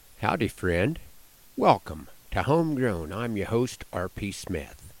Howdy, friend. Welcome to Homegrown. I'm your host, R.P.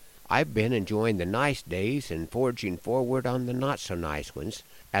 Smith. I've been enjoying the nice days and forging forward on the not-so-nice ones,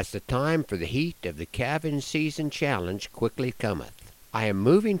 as the time for the heat of the calving season challenge quickly cometh. I am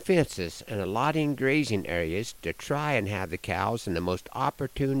moving fences and allotting grazing areas to try and have the cows in the most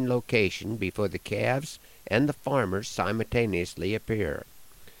opportune location before the calves and the farmers simultaneously appear.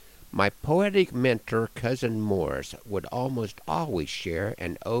 My poetic mentor, Cousin Morris, would almost always share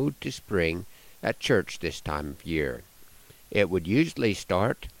an ode to spring at church this time of year. It would usually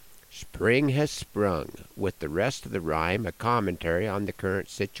start, "Spring has sprung," with the rest of the rhyme a commentary on the current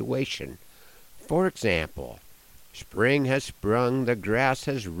situation. For example, "Spring has sprung, the grass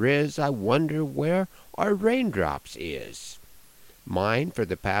has riz, I wonder where our raindrops is." Mine for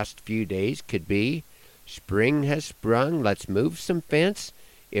the past few days could be, "Spring has sprung, let's move some fence.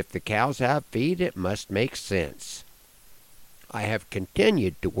 If the cows have feed, it must make sense." I have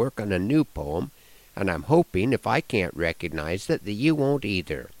continued to work on a new poem, and I'm hoping if I can't recognize it that you won't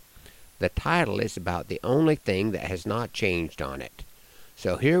either. The title is about the only thing that has not changed on it.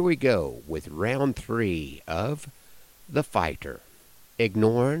 So here we go with round 3 of The Fighter.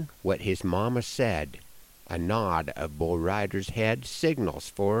 Ignoring what his mama said, a nod of Bull Rider's head signals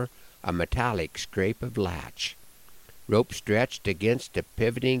for a metallic scrape of latch. Rope stretched against a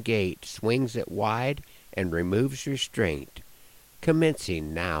pivoting gate swings it wide and removes restraint.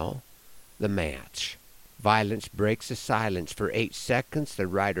 Commencing now the match. Violence breaks the silence. For 8 seconds the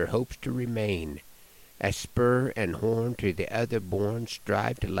rider hopes to remain. As spur and horn to the other born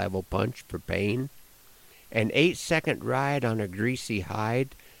strive to level punch for pain. An 8-second ride on a greasy hide,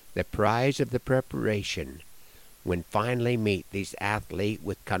 the prize of the preparation. When finally meet these athletes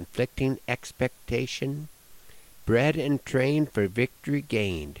with conflicting expectation. Bred and trained for victory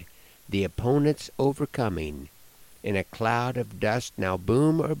gained, the opponents overcoming. In a cloud of dust now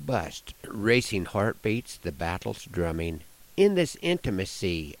boom or bust, racing heartbeats the battle's drumming. In this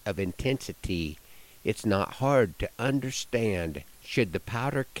intimacy of intensity, it's not hard to understand. Should the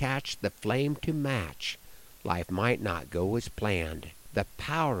powder catch the flame to match, life might not go as planned. The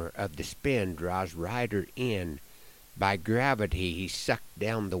power of the spin draws rider in. By gravity he's sucked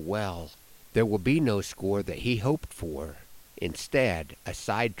down the well. There will be no score that he hoped for. Instead, a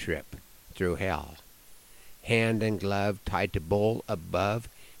side trip through hell. Hand and glove tied to bull above,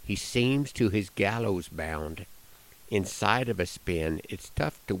 he seems to his gallows bound. Inside of a spin, it's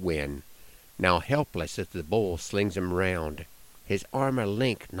tough to win. Now helpless as the bull slings him round. His arm a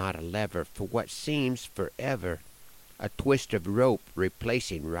link, not a lever, for what seems forever. A twist of rope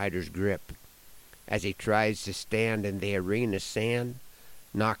replacing rider's grip. As he tries to stand in the arena sand,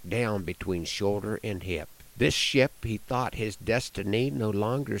 knocked down between shoulder and hip. This ship, he thought his destiny, no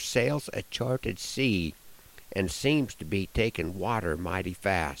longer sails a charted sea, and seems to be taking water mighty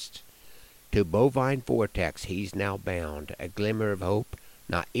fast. To bovine vortex he's now bound, a glimmer of hope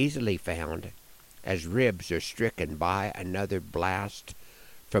not easily found, as ribs are stricken by another blast.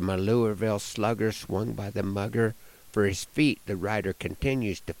 From a Louisville slugger swung by the mugger, for his feet the rider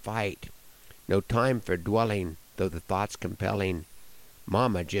continues to fight. No time for dwelling, though the thought's compelling.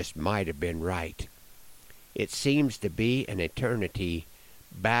 Mama just might have been right. It seems to be an eternity,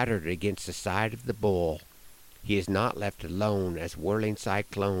 battered against the side of the bull. He is not left alone as whirling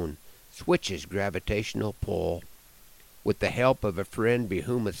cyclone switches gravitational pull. With the help of a friend,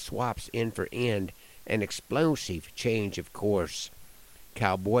 Behemoth swaps end for end, an explosive change of course.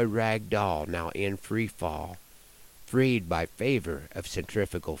 Cowboy ragdoll now in free fall, freed by favor of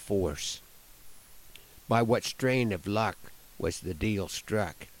centrifugal force. By what strain of luck was the deal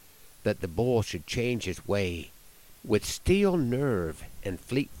struck, that the bull should change his way? With steel nerve and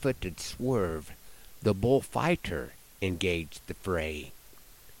fleet-footed swerve, the bullfighter engaged the fray.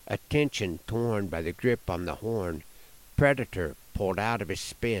 Attention torn by the grip on the horn, predator pulled out of his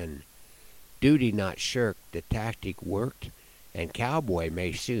spin. Duty not shirked, the tactic worked, and cowboy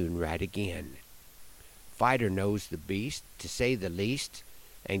may soon ride again. Fighter knows the beast, to say the least,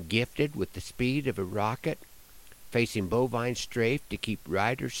 and gifted with the speed of a rocket, facing bovine strafe to keep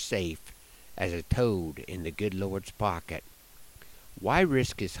riders safe as a toad in the good Lord's pocket. Why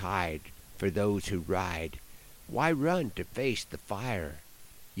risk his hide for those who ride? Why run to face the fire?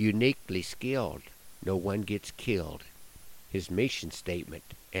 Uniquely skilled, no one gets killed. His mission statement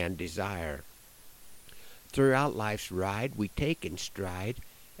and desire. Throughout life's ride we take in stride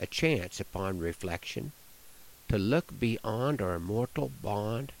a chance upon reflection, to look beyond our mortal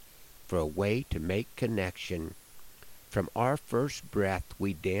bond for a way to make connection. From our first breath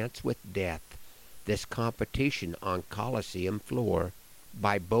we dance with death, this competition on Colosseum floor.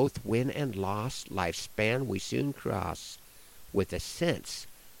 By both win and loss, life's span we soon cross, with a sense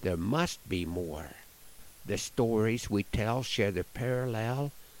there must be more. The stories we tell share the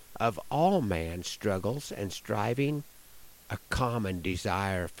parallel of all man's struggles and striving, a common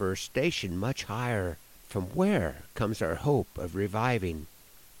desire for a station much higher, from where comes our hope of reviving.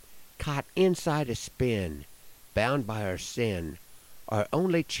 Caught inside a spin, bound by our sin, our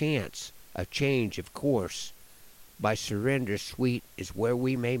only chance of change of course, by surrender sweet is where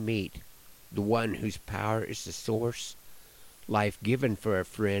we may meet the one whose power is the source. Life given for a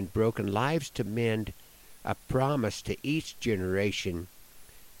friend, broken lives to mend, a promise to each generation,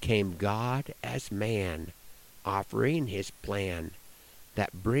 came God as man, offering his plan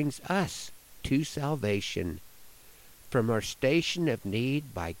that brings us to salvation. From our station of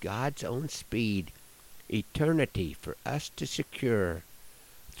need by God's own speed, eternity for us to secure.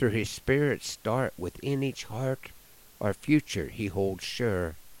 Through his Spirit's start within each heart, our future he holds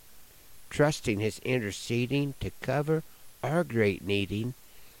sure. Trusting his interceding to cover our great needing,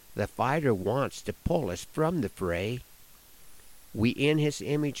 the fighter wants to pull us from the fray. We in his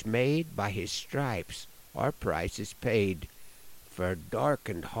image made, by his stripes our price is paid, for a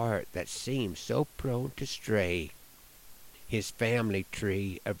darkened heart that seems so prone to stray. His family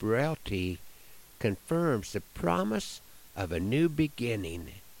tree of royalty confirms the promise of a new beginning.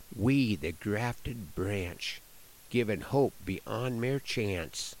 We, the grafted branch, given hope beyond mere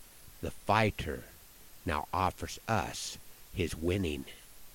chance, the fighter now offers us his winning.